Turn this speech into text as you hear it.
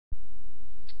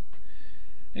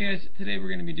Hey guys, today we're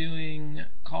going to be doing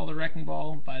Call the Wrecking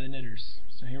Ball by the Knitters.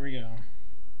 So here we go.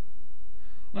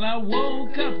 Well, I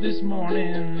woke up this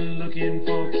morning looking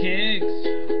for kicks.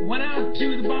 Went out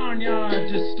to the barnyard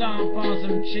to stomp on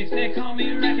some chicks. They call me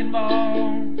Wrecking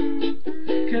Ball,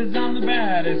 'cause I'm the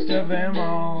baddest of them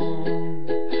all.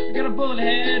 I got a bullet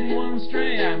head and one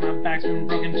stray eye. My back's been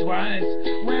broken twice.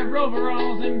 Wear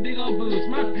overalls and big old boots.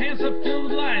 My pants are filled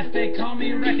with lice. They call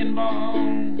me Wrecking Ball,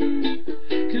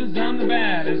 'cause I'm the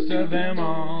baddest of them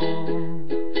all.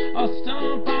 I'll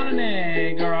stomp on an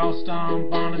egg or I'll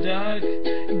stomp on a duck.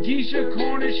 Geese or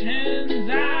Cornish hens,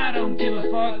 I don't give a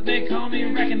fuck. They call me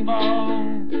Wrecking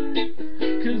Ball,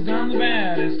 'cause I'm the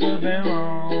baddest of them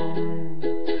all.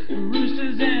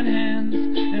 Roosters and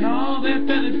hens and all their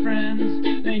feathered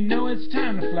friends, they know it's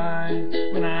time to fly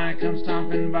when I come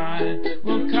stomping by.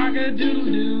 Well,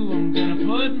 cock-a-doodle-doo, I'm gonna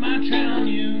put my tread on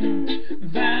you.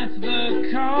 That's the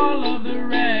call of the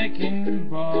wrecking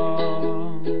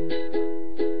ball.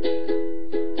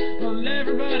 Well,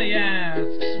 everybody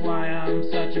asks why I'm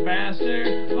such a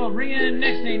bastard. Well, ringing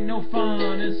next ain't no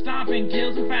fun, and stomping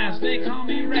kills them fast. They call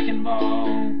me Wrecking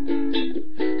Ball,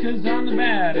 'cause I'm the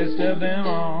baddest of them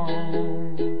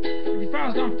all. If your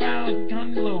file's gone foul,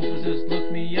 honey loafers, just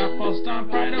look me up. I'll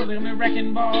stomp right over them,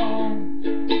 Wrecking Ball,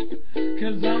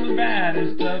 'cause I'm the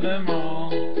baddest of them all.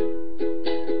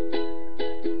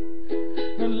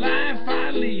 The life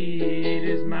I lead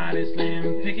is mighty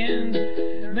slim pickings.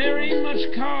 There ain't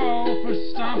much call for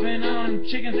stomping on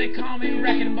chickens. They call me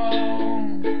Wrecking Ball,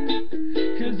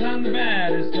 'cause I'm the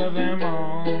baddest of them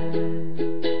all.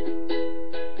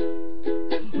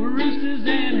 Roosters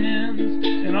and hens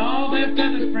and all their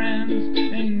feathered friends,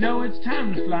 they know it's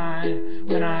time to fly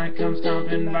when I come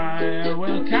stomping by.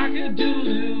 Well,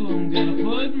 cock-a-doodle-doo, I'm gonna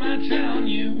put my tread on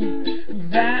you.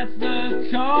 That's the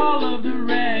call of the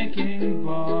wrecking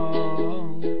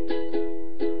ball.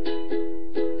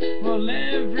 Well,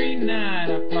 every night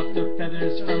I pluck the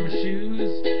feathers from my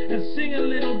shoes and sing a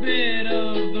little bit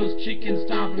of those chicken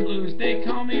stomping blues. They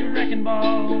call me Wrecking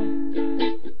Ball,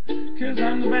 'cause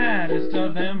I'm the baddest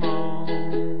of them all.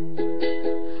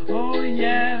 Oh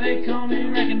yeah, they call me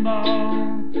Wrecking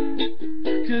Ball,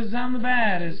 'cause I'm the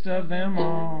baddest of them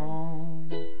all.